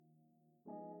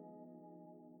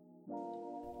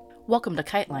Welcome to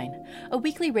KiteLine, a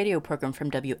weekly radio program from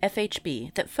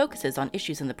WFHB that focuses on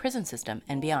issues in the prison system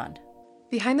and beyond.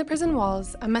 Behind the prison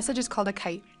walls, a message is called a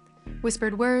kite.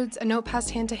 Whispered words, a note passed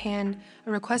hand to hand,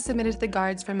 a request submitted to the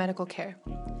guards for medical care.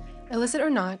 Illicit or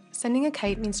not, sending a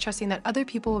kite means trusting that other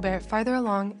people will bear it farther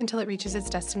along until it reaches its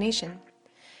destination.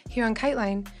 Here on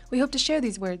KiteLine, we hope to share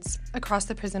these words across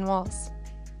the prison walls.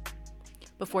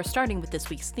 Before starting with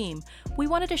this week's theme, we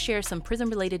wanted to share some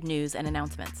prison-related news and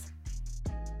announcements.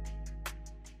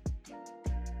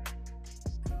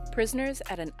 Prisoners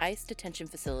at an ICE detention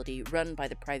facility run by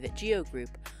the private GEO Group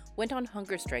went on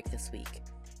hunger strike this week.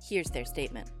 Here's their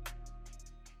statement.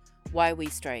 Why we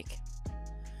strike.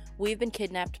 We've been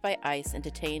kidnapped by ICE and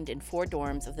detained in 4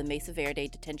 dorms of the Mesa Verde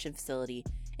detention facility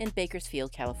in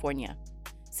Bakersfield, California.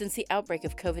 Since the outbreak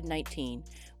of COVID-19,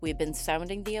 we have been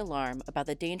sounding the alarm about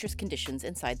the dangerous conditions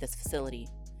inside this facility.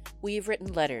 We have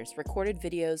written letters, recorded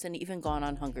videos, and even gone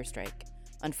on hunger strike.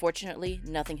 Unfortunately,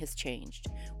 nothing has changed.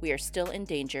 We are still in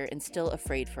danger and still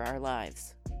afraid for our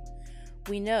lives.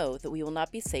 We know that we will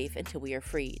not be safe until we are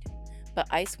freed, but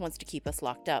ICE wants to keep us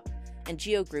locked up, and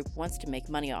GEO Group wants to make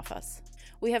money off us.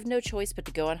 We have no choice but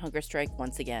to go on hunger strike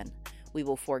once again. We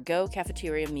will forego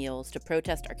cafeteria meals to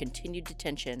protest our continued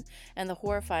detention and the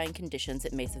horrifying conditions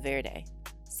at Mesa Verde,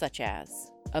 such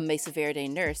as a Mesa Verde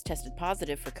nurse tested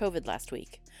positive for COVID last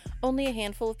week. Only a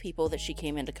handful of people that she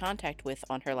came into contact with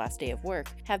on her last day of work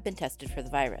have been tested for the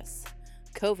virus.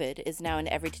 COVID is now in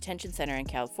every detention center in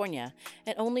California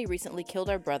and only recently killed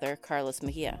our brother, Carlos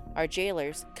Mejia. Our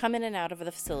jailers come in and out of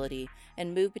the facility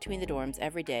and move between the dorms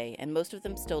every day, and most of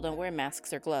them still don't wear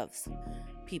masks or gloves.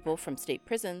 People from state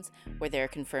prisons, where there are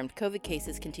confirmed COVID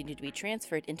cases, continue to be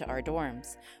transferred into our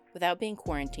dorms without being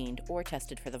quarantined or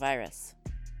tested for the virus.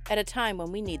 At a time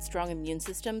when we need strong immune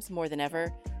systems more than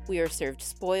ever, we are served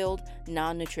spoiled,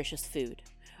 non-nutritious food.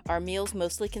 Our meals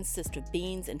mostly consist of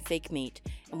beans and fake meat,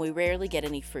 and we rarely get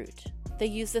any fruit. They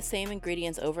use the same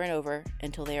ingredients over and over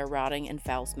until they are rotting and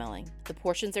foul-smelling. The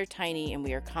portions are tiny and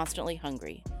we are constantly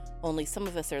hungry. Only some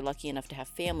of us are lucky enough to have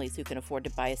families who can afford to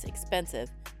buy us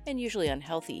expensive, and usually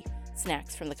unhealthy,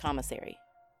 snacks from the commissary.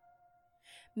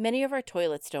 Many of our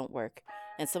toilets don't work,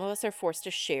 and some of us are forced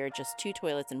to share just 2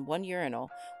 toilets and 1 urinal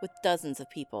with dozens of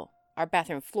people. Our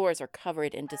bathroom floors are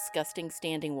covered in disgusting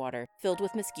standing water filled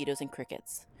with mosquitoes and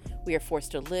crickets. We are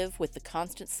forced to live with the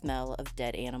constant smell of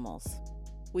dead animals.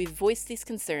 We've voiced these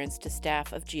concerns to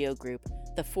staff of GEO Group,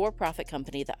 the for-profit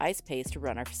company that ICE pays to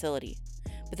run our facility.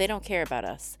 But they don't care about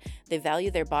us. They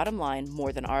value their bottom line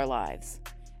more than our lives.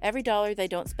 Every dollar they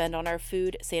don't spend on our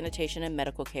food, sanitation, and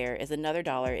medical care is another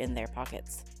dollar in their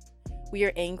pockets. We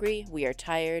are angry, we are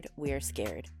tired, we are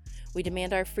scared. We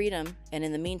demand our freedom, and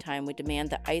in the meantime, we demand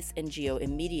that ICE and GEO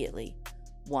immediately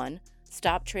 1.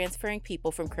 Stop transferring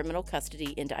people from criminal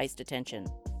custody into ICE detention.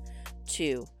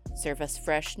 2. Serve us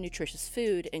fresh, nutritious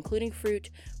food, including fruit,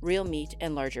 real meat,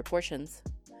 and larger portions.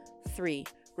 3.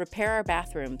 Repair our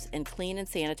bathrooms and clean and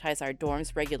sanitize our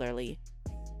dorms regularly.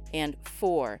 And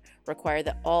 4. Require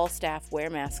that all staff wear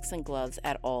masks and gloves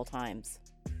at all times.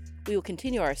 We will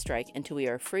continue our strike until we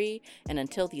are free and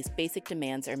until these basic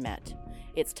demands are met.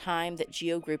 It's time that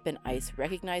GEO Group and ICE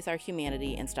recognize our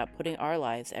humanity and stop putting our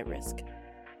lives at risk.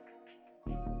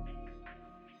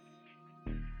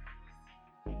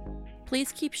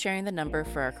 Please keep sharing the number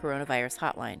for our coronavirus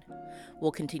hotline.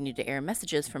 We'll continue to air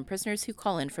messages from prisoners who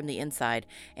call in from the inside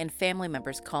and family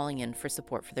members calling in for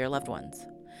support for their loved ones.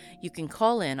 You can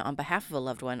call in on behalf of a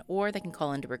loved one, or they can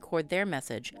call in to record their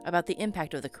message about the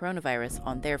impact of the coronavirus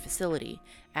on their facility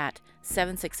at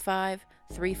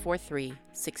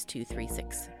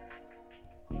 765-343-6236.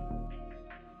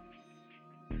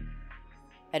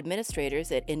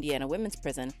 Administrators at Indiana Women's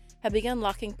Prison have begun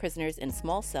locking prisoners in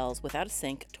small cells without a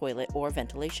sink, toilet, or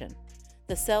ventilation.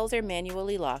 The cells are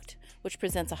manually locked, which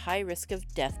presents a high risk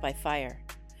of death by fire.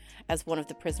 As one of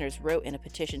the prisoners wrote in a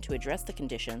petition to address the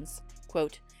conditions,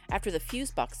 quote, "After the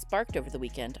fuse box sparked over the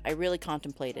weekend, I really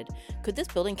contemplated, could this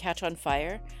building catch on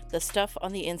fire? The stuff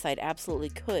on the inside absolutely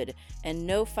could, and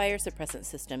no fire suppressant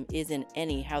system is in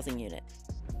any housing unit.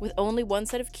 With only one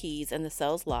set of keys and the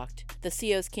cells locked, the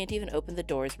COs can't even open the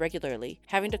doors regularly,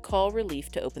 having to call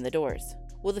relief to open the doors.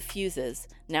 Will the fuses,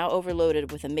 now overloaded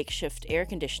with a makeshift air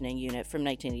conditioning unit from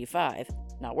 1985,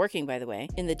 not working by the way,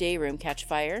 in the day room catch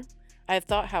fire? I have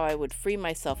thought how I would free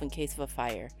myself in case of a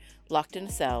fire. Locked in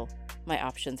a cell, my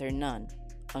options are none."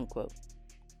 Unquote.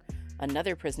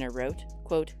 Another prisoner wrote,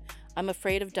 quote, "I'm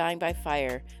afraid of dying by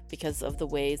fire because of the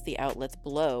ways the outlets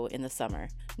blow in the summer.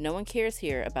 No one cares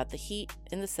here about the heat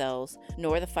in the cells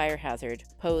nor the fire hazard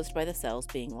posed by the cells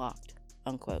being locked."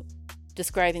 Unquote.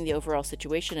 Describing the overall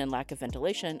situation and lack of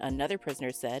ventilation, another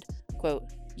prisoner said, Quote,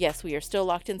 "Yes, we are still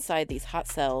locked inside these hot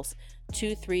cells,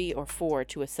 2, 3, or 4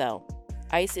 to a cell.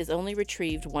 Ice is only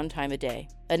retrieved 1 time a day,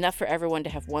 enough for everyone to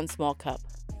have 1 small cup.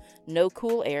 No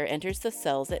cool air enters the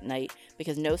cells at night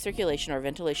because no circulation or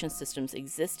ventilation systems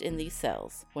exist in these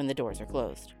cells when the doors are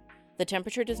closed. The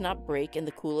temperature does not break in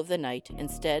the cool of the night.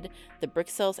 Instead, the brick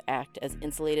cells act as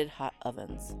insulated hot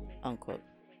ovens." Unquote.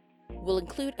 We'll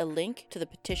include a link to the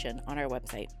petition on our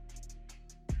website.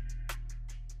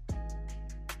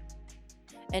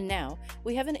 And now,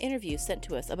 we have an interview sent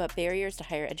to us about barriers to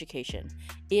higher education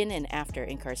in and after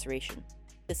incarceration.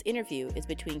 This interview is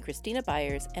between Christina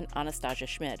Byers and Anastasia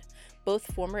Schmid,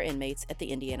 both former inmates at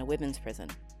the Indiana Women's Prison.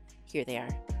 Here they are.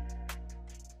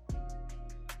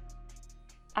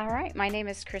 All right, my name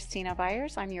is Christina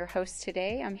Byers. I'm your host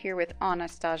today. I'm here with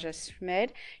Anastasia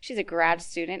Schmid. She's a grad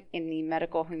student in the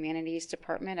Medical Humanities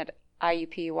Department at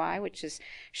IUPUI, which is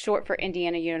short for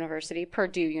Indiana University,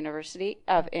 Purdue University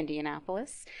of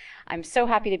Indianapolis. I'm so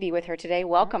happy to be with her today.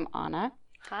 Welcome, Anna.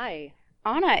 Hi.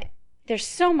 Anna, there's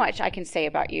so much I can say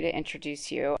about you to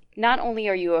introduce you. Not only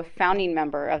are you a founding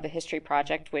member of the History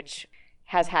Project, which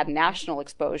has had national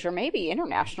exposure, maybe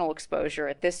international exposure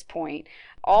at this point,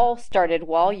 all started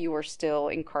while you were still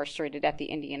incarcerated at the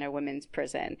Indiana Women's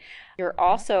Prison. You're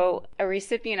also a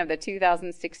recipient of the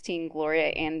 2016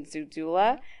 Gloria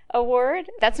Anzaldúa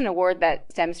Award. That's an award that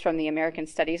stems from the American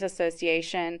Studies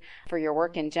Association for your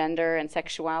work in gender and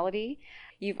sexuality.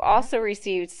 You've also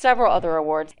received several other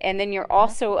awards, and then you're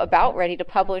also about ready to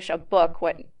publish a book,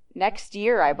 what, next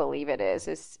year, I believe it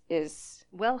is.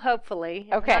 Well, hopefully.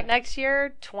 Okay. Not next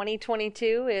year,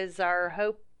 2022 is our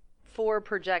hope for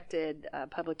projected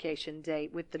publication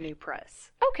date with the new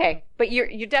press. Okay, but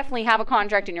you definitely have a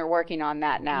contract and you're working on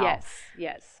that now.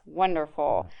 Yes.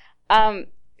 Wonderful.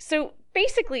 So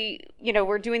basically,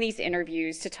 we're doing these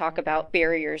interviews to talk about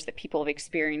barriers that people have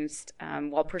experienced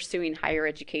while pursuing higher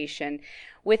education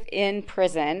within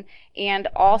prison, and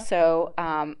also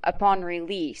upon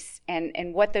release,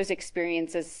 and what those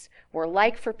experiences were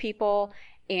like for people,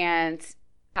 and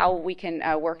how we can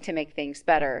work to make things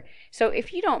better. So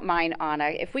if you don't mind, Anna,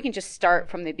 if we can just start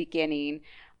from the beginning.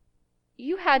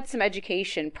 You had some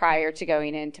education prior to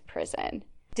going into prison.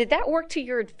 Did that work to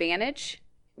your advantage?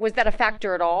 Was that a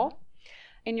factor at all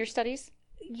in your studies?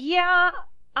 Yeah,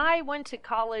 I went to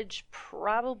college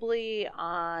probably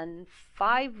on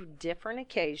 5 different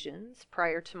occasions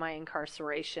prior to my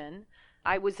incarceration.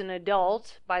 I was an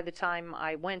adult by the time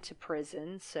I went to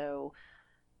prison, so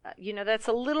that's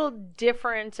a little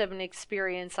different of an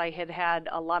experience. I had had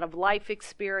a lot of life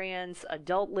experience,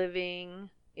 adult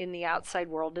living in the outside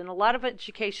world, and a lot of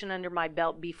education under my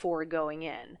belt before going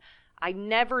in. I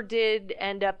never did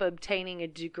end up obtaining a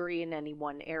degree in any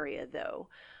one area, though.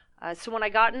 So when I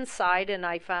got inside and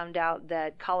I found out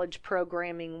that college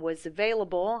programming was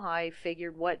available, I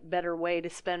figured what better way to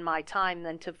spend my time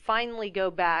than to finally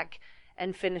go back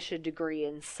and finish a degree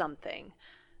in something.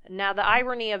 Now, the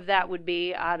irony of that would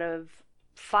be, out of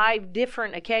 5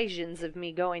 different occasions of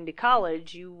me going to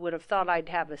college, you would have thought I'd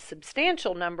have a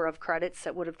substantial number of credits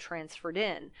that would have transferred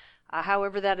in.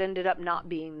 However, that ended up not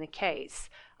being the case.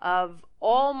 Of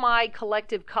all my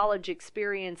collective college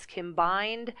experience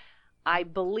combined, I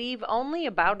believe only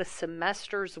about a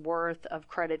semester's worth of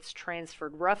credits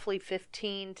transferred, roughly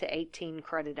 15 to 18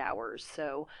 credit hours.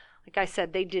 So, like I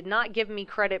said, they did not give me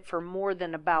credit for more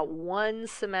than about 1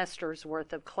 semester's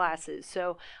worth of classes.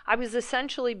 So I was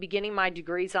essentially beginning my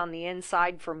degrees on the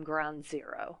inside from ground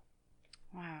zero.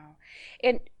 Wow.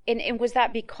 And was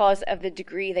that because of the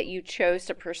degree that you chose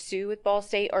to pursue with Ball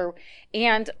State,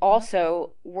 and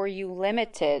also were you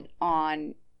limited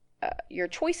on your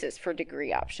choices for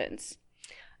degree options?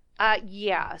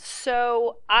 Yeah.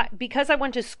 So because I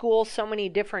went to school so many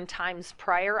different times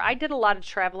prior, I did a lot of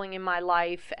traveling in my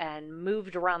life and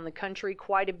moved around the country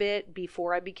quite a bit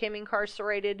before I became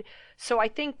incarcerated. So I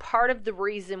think part of the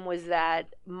reason was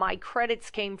that my credits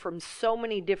came from so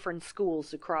many different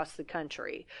schools across the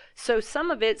country. So some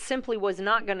of it simply was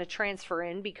not going to transfer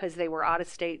in because they were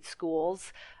out-of-state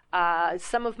schools.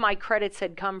 Some of my credits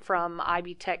had come from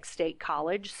Ivy Tech State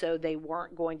College, so they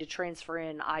weren't going to transfer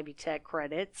in Ivy Tech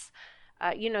credits.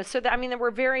 There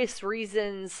were various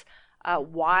reasons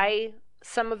why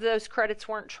some of those credits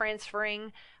weren't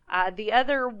transferring. The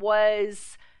other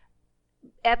was,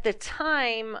 at the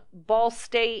time, Ball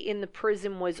State in the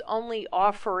prison was only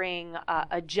offering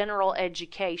a general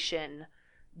education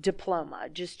diploma,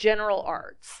 just general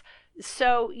arts.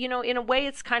 So, in a way,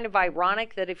 it's kind of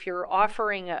ironic that if you're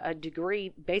offering a degree,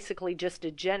 basically just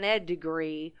a gen ed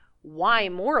degree, why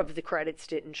more of the credits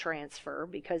didn't transfer,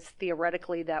 because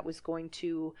theoretically that was going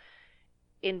to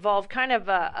involve kind of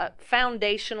a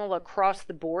foundational across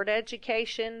the board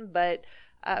education, but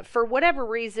for whatever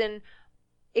reason,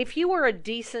 if you were a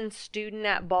decent student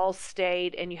at Ball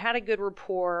State and you had a good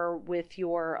rapport with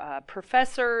your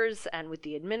professors and with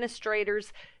the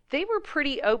administrators, they were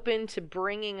pretty open to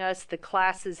bringing us the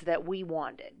classes that we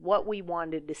wanted, what we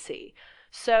wanted to see.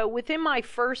 So within my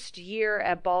first year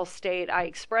at Ball State, I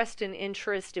expressed an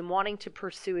interest in wanting to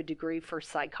pursue a degree for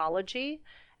psychology.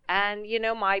 And,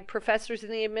 my professors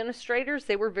and the administrators,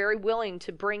 they were very willing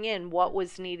to bring in what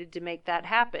was needed to make that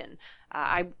happen.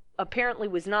 I apparently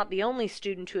was not the only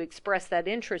student to express that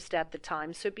interest at the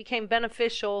time, so it became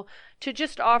beneficial to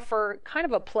just offer kind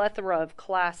of a plethora of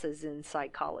classes in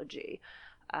psychology.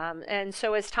 And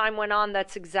so as time went on,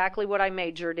 that's exactly what I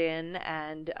majored in,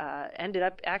 and ended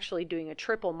up actually doing a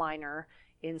triple minor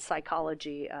in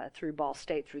psychology through Ball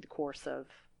State through the course of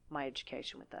my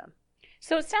education with them.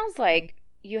 So it sounds like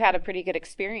you had a pretty good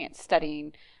experience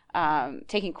studying,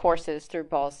 taking courses through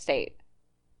Ball State.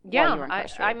 Yeah,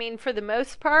 I mean, for the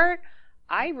most part,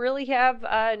 I really have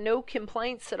no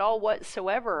complaints at all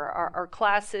whatsoever. Our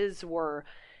classes were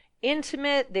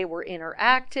intimate, they were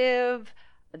interactive,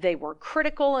 they were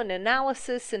critical in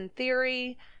analysis and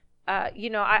theory.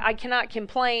 I cannot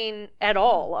complain at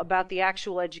all about the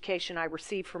actual education I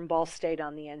received from Ball State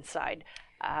on the inside.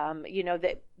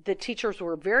 The teachers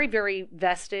were very, very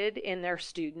vested in their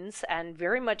students and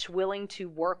very much willing to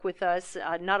work with us,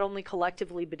 not only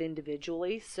collectively but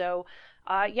individually. So,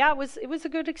 it was a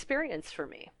good experience for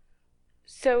me.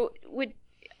 So,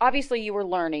 obviously you were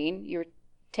learning, you're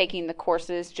taking the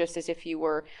courses just as if you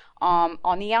were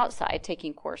on the outside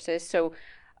taking courses. So,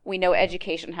 we know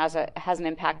education has an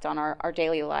impact on our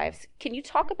daily lives. Can you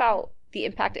talk about the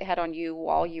impact it had on you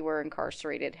while you were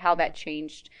incarcerated? How that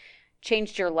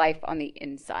changed your life on the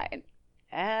inside?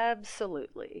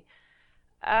 Absolutely.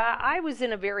 I was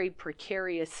in a very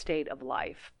precarious state of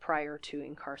life prior to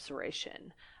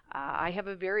incarceration. I have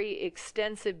a very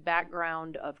extensive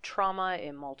background of trauma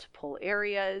in multiple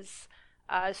areas.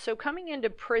 So coming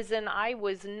into prison, I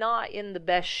was not in the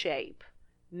best shape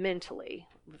mentally,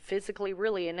 physically,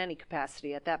 really in any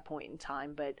capacity at that point in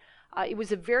time. But it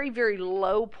was a very, very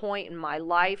low point in my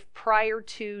life prior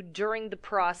to, during the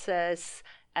process,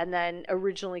 and then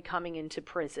originally coming into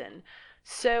prison.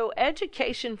 So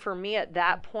education for me at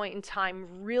that point in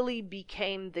time really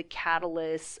became the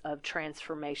catalyst of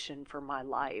transformation for my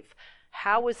life.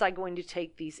 How was I going to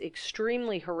take these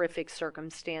extremely horrific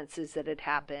circumstances that had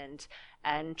happened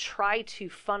and try to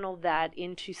funnel that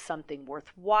into something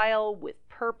worthwhile with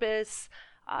purpose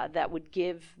that would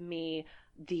give me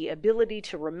the ability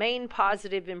to remain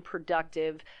positive and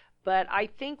productive? But I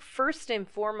think first and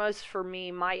foremost for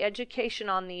me, my education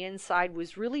on the inside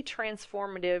was really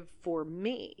transformative for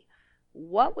me.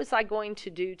 What was I going to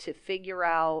do to figure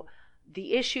out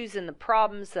the issues and the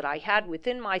problems that I had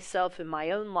within myself in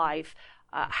my own life?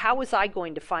 How was I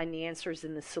going to find the answers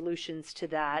and the solutions to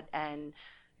that and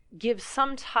give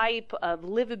some type of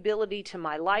livability to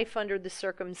my life under the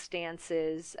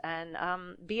circumstances and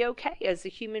be okay as a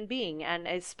human being, and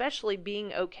especially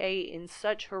being okay in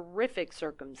such horrific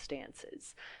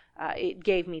circumstances. It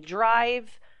gave me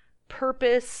drive,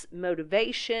 purpose,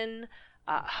 motivation,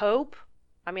 hope.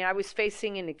 I mean, I was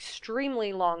facing an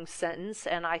extremely long sentence,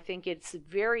 and I think it's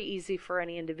very easy for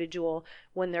any individual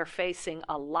when they're facing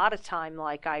a lot of time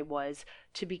like I was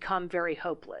to become very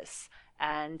hopeless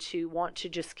and to want to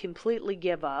just completely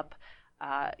give up.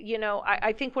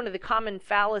 I think one of the common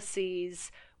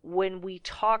fallacies when we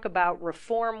talk about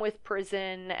reform with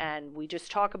prison and we just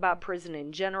talk about prison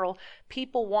in general,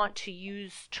 people want to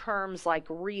use terms like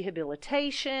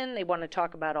rehabilitation. They want to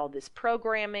talk about all this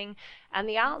programming. And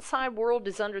the outside world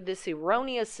is under this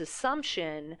erroneous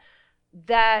assumption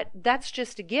that that's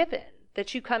just a given,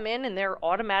 that you come in and they're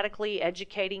automatically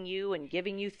educating you and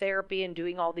giving you therapy and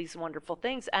doing all these wonderful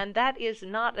things. And that is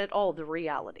not at all the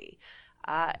reality.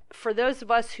 For those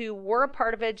of us who were a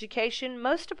part of education,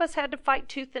 most of us had to fight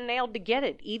tooth and nail to get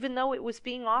it, even though it was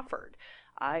being offered.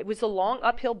 It was a long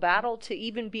uphill battle to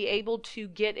even be able to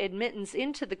get admittance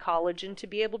into the college and to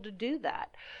be able to do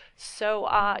that. So,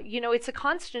 it's a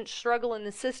constant struggle in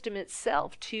the system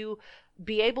itself to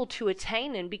be able to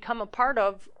attain and become a part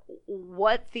of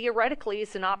what theoretically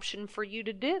is an option for you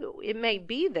to do. It may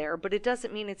be there, but it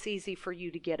doesn't mean it's easy for you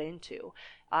to get into.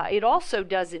 It also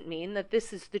doesn't mean that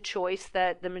this is the choice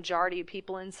that the majority of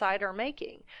people inside are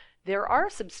making. There are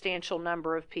a substantial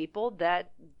number of people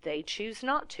that they choose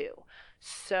not to.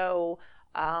 So,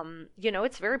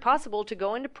 it's very possible to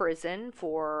go into prison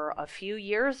for a few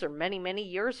years or many, many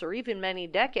years or even many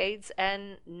decades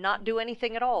and not do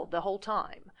anything at all the whole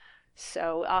time.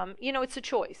 So, it's a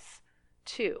choice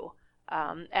too.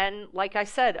 And like I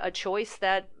said, a choice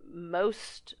that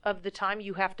most of the time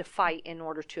you have to fight in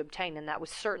order to obtain, and that was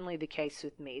certainly the case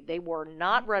with me. They were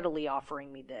not readily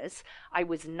offering me this. I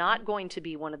was not going to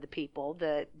be one of the people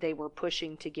that they were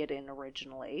pushing to get in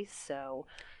originally. So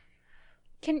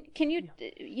can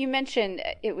you mentioned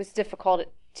it was difficult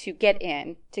to get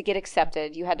in, to get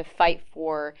accepted. You had to fight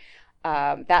for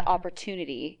that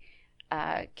opportunity.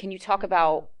 Can you talk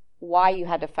about why you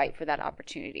had to fight for that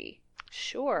opportunity?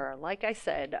 Sure. Like I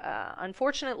said,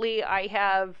 unfortunately, I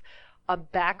have a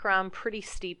background pretty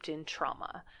steeped in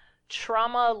trauma.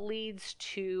 Trauma leads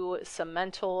to some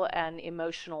mental and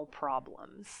emotional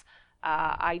problems.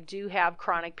 I do have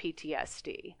chronic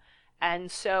PTSD.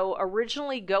 And so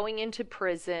originally going into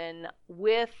prison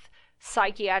with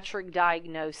psychiatric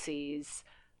diagnoses,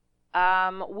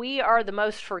 we are the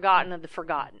most forgotten of the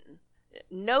forgotten.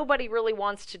 Nobody really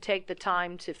wants to take the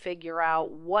time to figure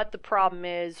out what the problem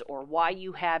is or why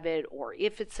you have it or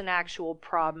if it's an actual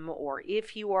problem or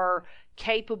if you are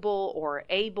capable or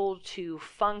able to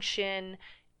function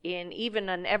in even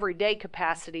an everyday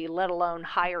capacity, let alone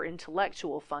higher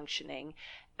intellectual functioning.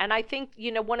 And I think,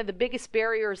 one of the biggest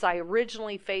barriers I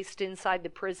originally faced inside the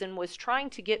prison was trying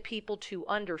to get people to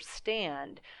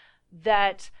understand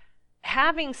that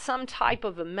having some type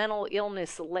of a mental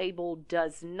illness label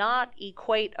does not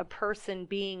equate a person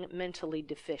being mentally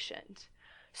deficient.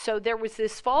 So there was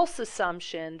this false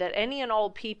assumption that any and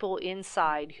all people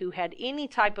inside who had any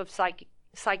type of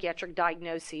psychiatric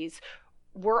diagnoses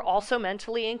were also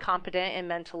mentally incompetent and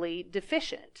mentally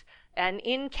deficient and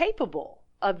incapable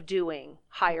of doing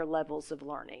higher levels of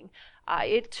learning.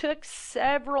 It took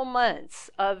several months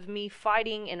of me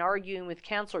fighting and arguing with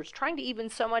counselors, trying to even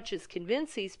so much as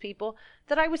convince these people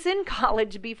that I was in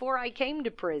college before I came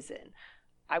to prison.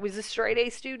 I was a straight A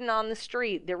student on the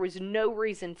street. There was no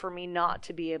reason for me not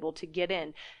to be able to get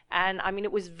in. And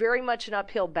it was very much an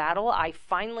uphill battle. I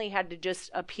finally had to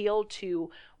just appeal to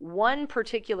one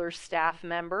particular staff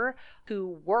member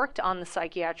who worked on the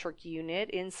psychiatric unit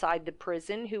inside the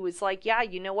prison, who was like, yeah,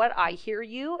 you know what? I hear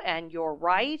you and you're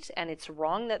right. And it's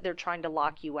wrong that they're trying to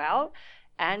lock you out.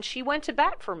 And she went to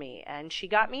bat for me and she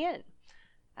got me in.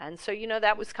 And so,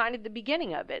 that was kind of the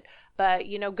beginning of it. But,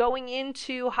 going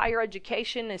into higher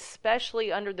education,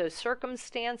 especially under those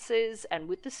circumstances and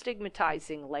with the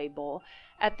stigmatizing label,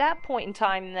 at that point in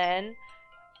time then,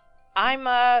 I'm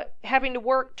having to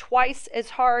work twice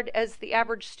as hard as the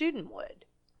average student would.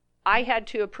 I had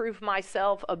to approve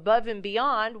myself above and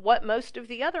beyond what most of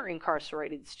the other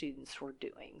incarcerated students were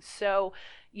doing. So,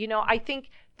 I think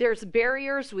there's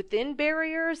barriers within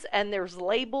barriers, and there's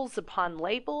labels upon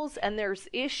labels, and there's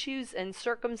issues and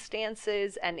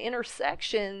circumstances and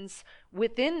intersections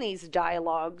within these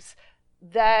dialogues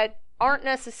that aren't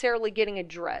necessarily getting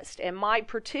addressed. And my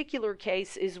particular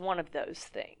case is one of those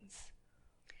things.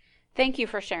 Thank you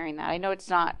for sharing that. I know it's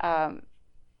not,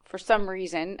 for some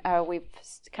reason, we've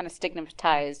kind of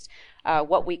stigmatized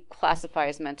what we classify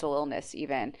as mental illness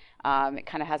even. It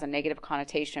kind of has a negative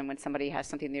connotation when somebody has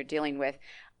something they're dealing with.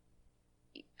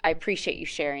 I appreciate you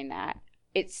sharing that.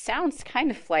 It sounds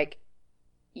kind of like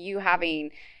you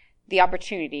having the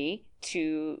opportunity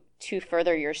to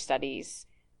further your studies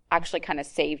actually kind of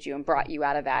saved you and brought you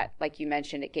out of that. Like you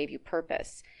mentioned, it gave you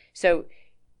purpose. So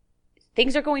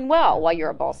things are going well while you're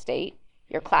at Ball State.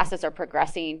 Your classes are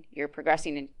progressing. You're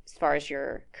progressing as far as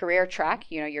your career track,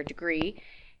 your degree.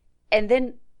 And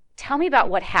then tell me about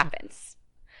what happens.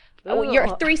 Oh,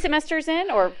 you're 3 semesters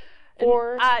in or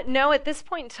 4? No, at this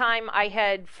point in time, I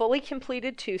had fully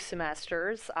completed 2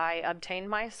 semesters. I obtained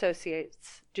my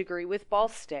associate's degree with Ball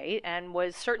State and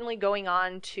was certainly going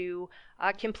on to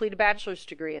complete a bachelor's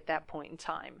degree at that point in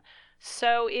time.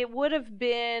 So it would have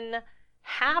been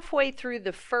halfway through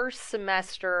the first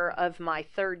semester of my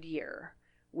 3rd year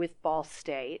with Ball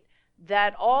State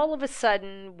that all of a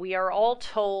sudden we are all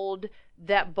told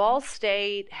that Ball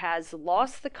State has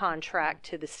lost the contract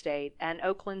to the state and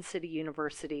Oakland City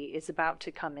University is about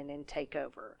to come in and take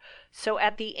over. So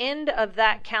at the end of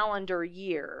that calendar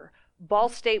year, Ball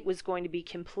State was going to be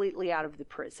completely out of the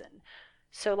prison.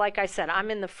 So like I said,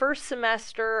 I'm in the first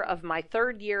semester of my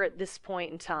 3rd year at this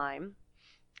point in time.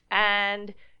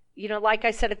 And like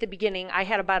I said at the beginning, I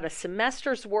had about a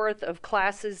semester's worth of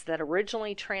classes that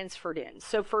originally transferred in.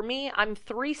 So for me, I'm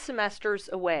 3 semesters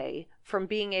away from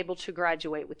being able to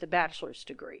graduate with a bachelor's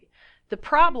degree. The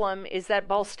problem is that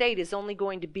Ball State is only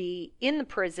going to be in the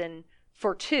prison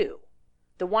for 2.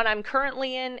 The one I'm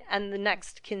currently in and the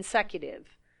next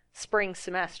consecutive spring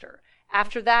semester.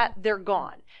 After that, they're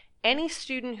gone. Any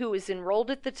student who was enrolled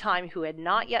at the time who had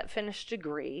not yet finished a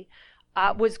degree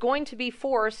was going to be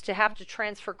forced to have to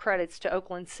transfer credits to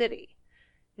Oakland City.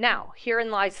 Now,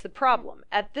 herein lies the problem.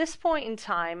 At this point in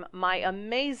time, my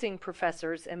amazing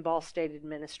professors and Ball State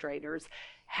administrators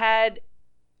had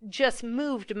just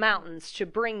moved mountains to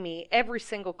bring me every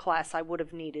single class I would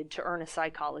have needed to earn a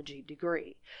psychology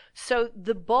degree. So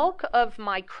the bulk of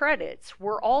my credits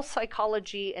were all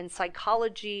psychology and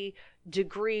psychology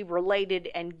degree related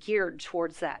and geared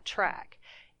towards that track.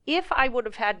 If I would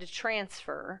have had to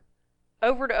transfer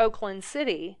over to Oakland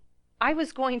City, I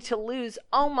was going to lose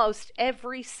almost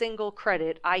every single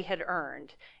credit I had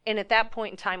earned. And at that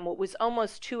point in time, what was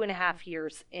almost 2.5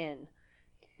 years in,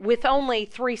 with only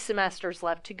 3 semesters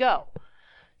left to go.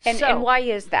 And why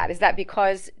is that? Is that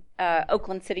because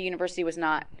Oakland City University was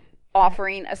not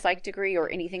offering a psych degree or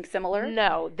anything similar?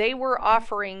 No, they were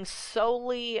offering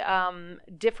solely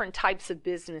different types of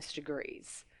business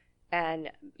degrees and,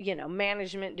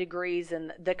 management degrees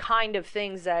and the kind of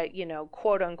things that,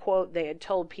 quote unquote, they had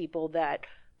told people that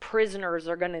prisoners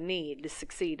are going to need to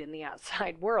succeed in the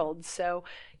outside world. So,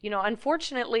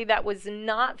 unfortunately, that was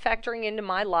not factoring into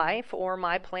my life or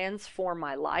my plans for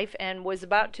my life and was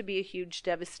about to be a huge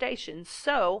devastation.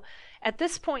 So, at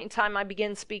this point in time, I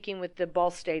began speaking with the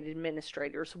Ball State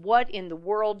administrators. What in the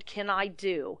world can I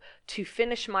do to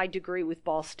finish my degree with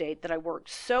Ball State that I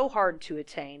worked so hard to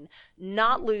attain,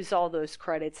 not lose all those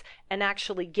credits, and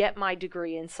actually get my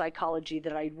degree in psychology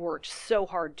that I'd worked so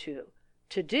hard to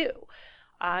do?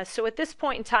 So at this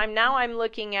point in time, now I'm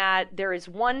looking at there is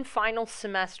one final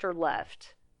semester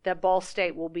left that Ball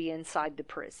State will be inside the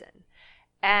prison.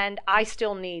 And I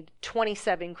still need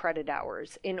 27 credit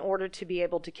hours in order to be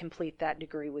able to complete that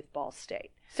degree with Ball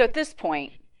State. So at this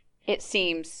point, it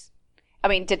seems,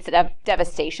 did the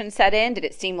devastation set in? Did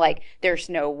it seem like there's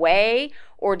no way?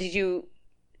 Or did you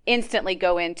instantly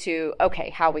go into,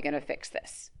 okay, how are we going to fix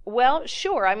this? Well,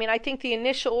 sure. I think the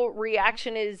initial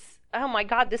reaction is, oh my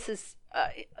God, this is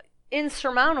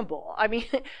insurmountable.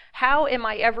 How am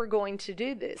I ever going to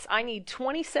do this? I need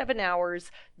 27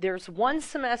 hours. There's 1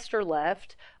 semester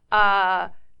left.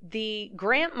 The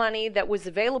grant money that was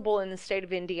available in the state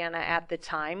of Indiana at the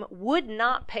time would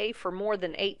not pay for more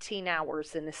than 18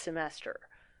 hours in a semester.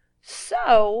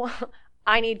 So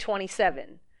I need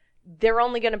 27. They're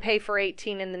only going to pay for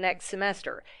 18 in the next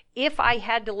semester. If I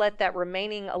had to let that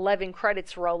remaining 11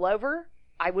 credits roll over,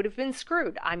 I would have been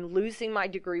screwed. I'm losing my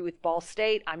degree with Ball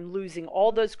State. I'm losing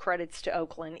all those credits to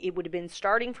Oakland. It would have been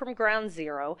starting from ground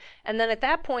zero. And then at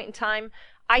that point in time,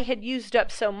 I had used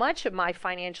up so much of my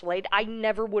financial aid, I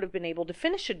never would have been able to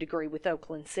finish a degree with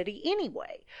Oakland City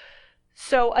anyway.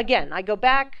 So again, I go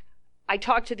back, I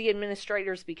talk to the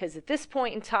administrators because at this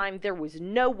point in time, there was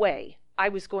no way I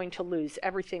was going to lose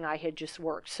everything I had just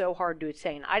worked so hard to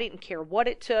attain. I didn't care what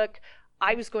it took.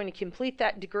 I was going to complete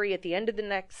that degree at the end of the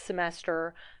next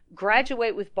semester,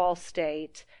 graduate with Ball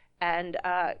State, and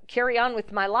carry on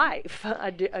with my life,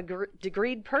 a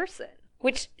degreed person.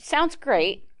 Which sounds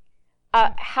great.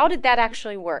 How did that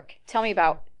actually work? Tell me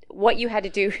about what you had to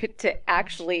do to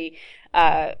actually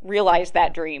realize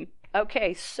that dream.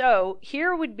 Okay, so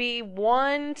here would be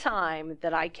one time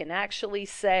that I can actually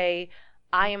say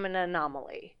I am an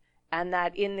anomaly, and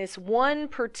that in this one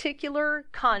particular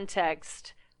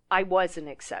context, I was an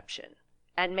exception,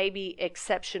 and maybe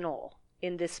exceptional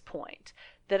in this point.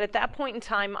 That at that point in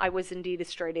time, I was indeed a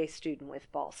straight A student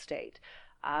with Ball State.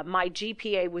 My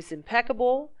GPA was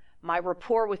impeccable. My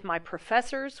rapport with my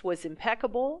professors was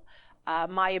impeccable.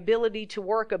 My ability to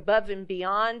work above and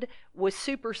beyond was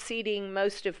superseding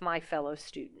most of my fellow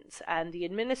students. And the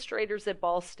administrators at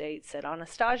Ball State said,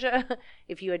 Anastasia,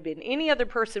 if you had been any other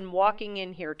person walking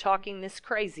in here talking this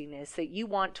craziness that you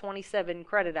want 27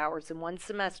 credit hours in 1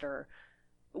 semester,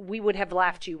 we would have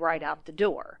laughed you right out the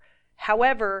door.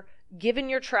 However, given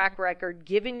your track record,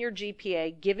 given your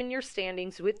GPA, given your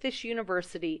standings with this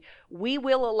university, we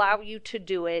will allow you to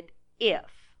do it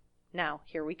if. Now,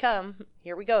 here we go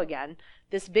again.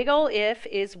 This big ol' if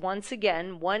is once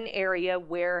again one area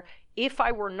where if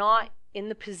I were not in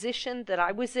the position that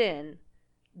I was in,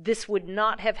 this would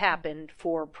not have happened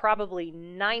for probably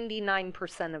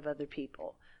 99% of other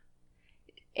people.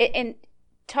 And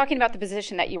talking about the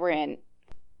position that you were in,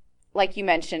 like you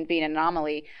mentioned, being an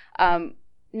anomaly,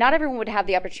 not everyone would have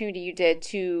the opportunity you did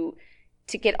to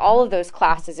get all of those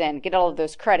classes in, get all of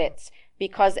those credits.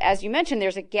 Because as you mentioned,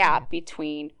 there's a gap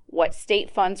between what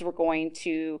state funds were going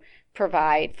to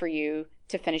provide for you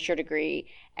to finish your degree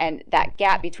and that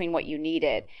gap between what you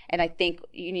needed. And I think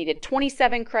you needed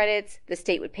 27 credits. The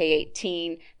state would pay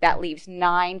 18. That leaves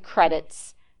 9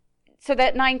 credits. So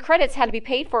that 9 credits had to be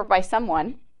paid for by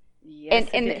someone. Yes,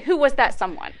 and who was that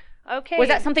someone? Okay. Was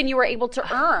that something you were able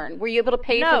to earn? Were you able to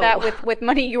pay No. for that with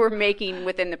money you were making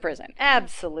within the prison?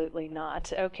 Absolutely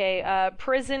not. Okay.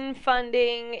 Prison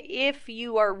funding, if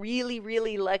you are really,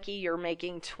 really lucky, you're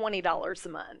making $20 a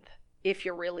month. If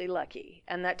you're really lucky.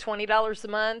 And that $20 a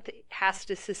month has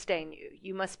to sustain you.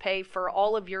 You must pay for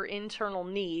all of your internal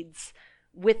needs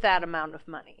with that amount of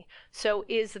money. So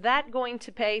is that going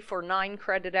to pay for 9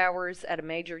 credit hours at a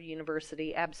major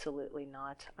university? Absolutely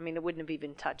not. I mean, it wouldn't have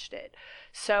even touched it.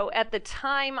 So at the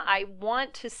time, I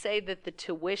want to say that the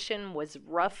tuition was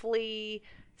roughly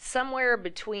somewhere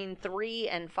between $300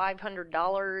 and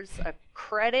 $500 a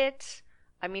credit.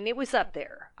 I mean, it was up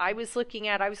there. I was going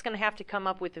to have to come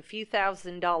up with a few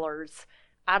 $1,000s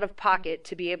out of pocket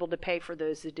to be able to pay for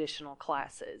those additional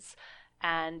classes.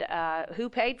 And who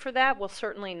paid for that? Well,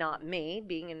 certainly not me.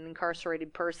 Being an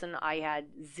incarcerated person, I had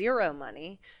zero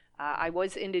money. I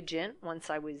was indigent once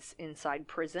I was inside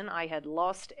prison. I had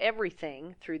lost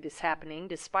everything through this happening,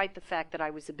 despite the fact that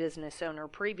I was a business owner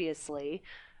previously.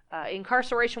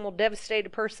 Incarceration will devastate a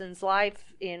person's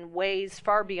life in ways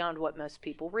far beyond what most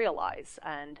people realize.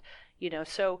 And,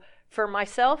 so for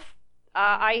myself,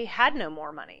 I had no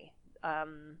more money.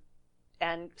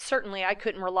 And certainly I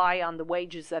couldn't rely on the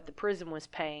wages that the prison was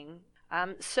paying.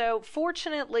 So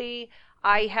fortunately,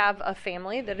 I have a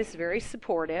family that is very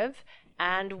supportive.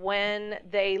 And when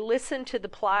they listened to the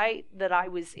plight that I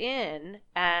was in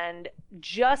and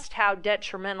just how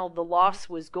detrimental the loss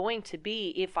was going to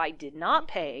be if I did not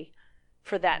pay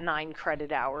for that 9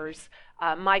 credit hours,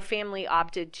 my family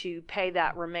opted to pay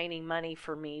that remaining money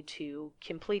for me to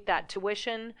complete that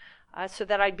tuition so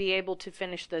that I'd be able to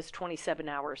finish those 27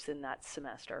 hours in that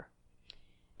semester.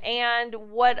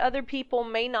 And what other people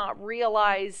may not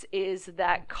realize is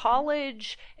that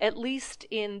college, at least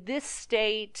in this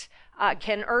state,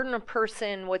 can earn a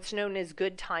person what's known as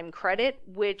good time credit,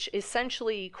 which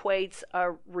essentially equates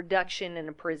a reduction in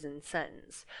a prison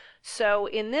sentence. So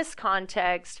in this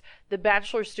context, the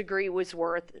bachelor's degree was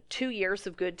worth 2 years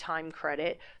of good time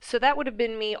credit. So that would have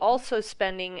been me also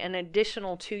spending an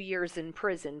additional 2 years in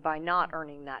prison by not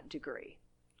earning that degree.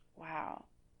 Wow.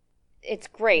 It's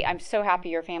great. I'm so happy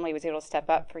your family was able to step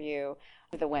up for you,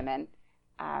 the women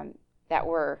that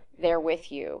were there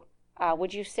with you.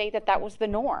 Would you say that that was the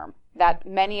norm, that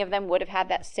many of them would have had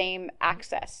that same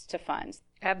access to funds?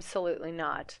 Absolutely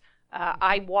not.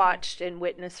 I watched and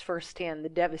witnessed firsthand the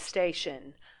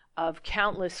devastation of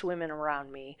countless women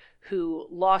around me who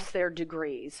lost their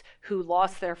degrees, who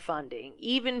lost their funding.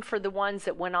 Even for the ones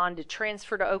that went on to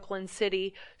transfer to Oakland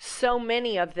City, so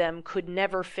many of them could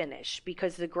never finish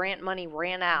because the grant money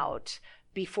ran out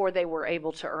before they were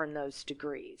able to earn those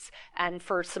degrees. And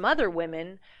for some other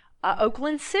women,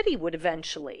 Oakland City would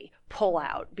eventually pull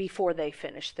out before they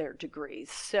finished their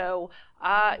degrees. So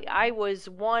I was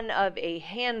one of a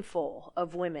handful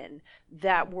of women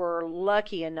that were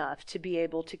lucky enough to be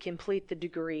able to complete the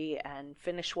degree and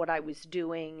finish what I was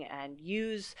doing and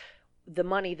use the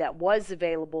money that was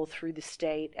available through the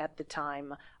state at the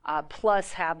time,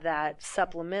 plus have that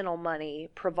supplemental money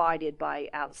provided by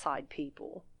outside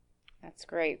people. That's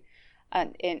great.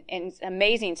 And it's an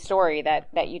amazing story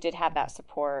that you did have that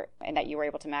support and that you were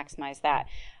able to maximize that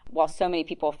while so many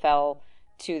people fell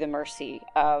to the mercy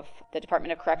of the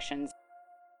Department of Corrections.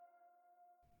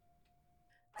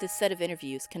 This set of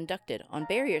interviews conducted on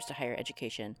barriers to higher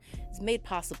education is made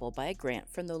possible by a grant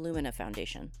from the Lumina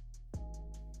Foundation.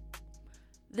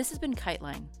 This has been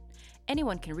KiteLine.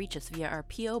 Anyone can reach us via our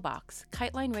P.O. Box,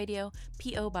 KiteLine Radio,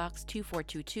 P.O. Box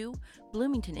 2422,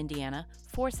 Bloomington, Indiana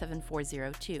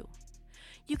 47402.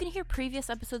 You can hear previous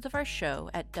episodes of our show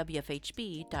at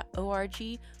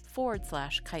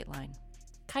wfhb.org/KiteLine.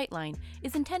 KiteLine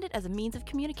is intended as a means of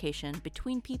communication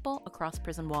between people across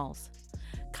prison walls.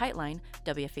 KiteLine,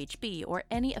 WFHB, or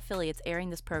any affiliates airing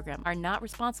this program are not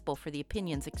responsible for the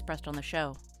opinions expressed on the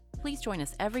show. Please join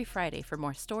us every Friday for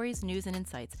more stories, news, and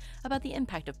insights about the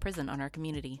impact of prison on our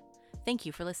community. Thank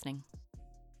you for listening.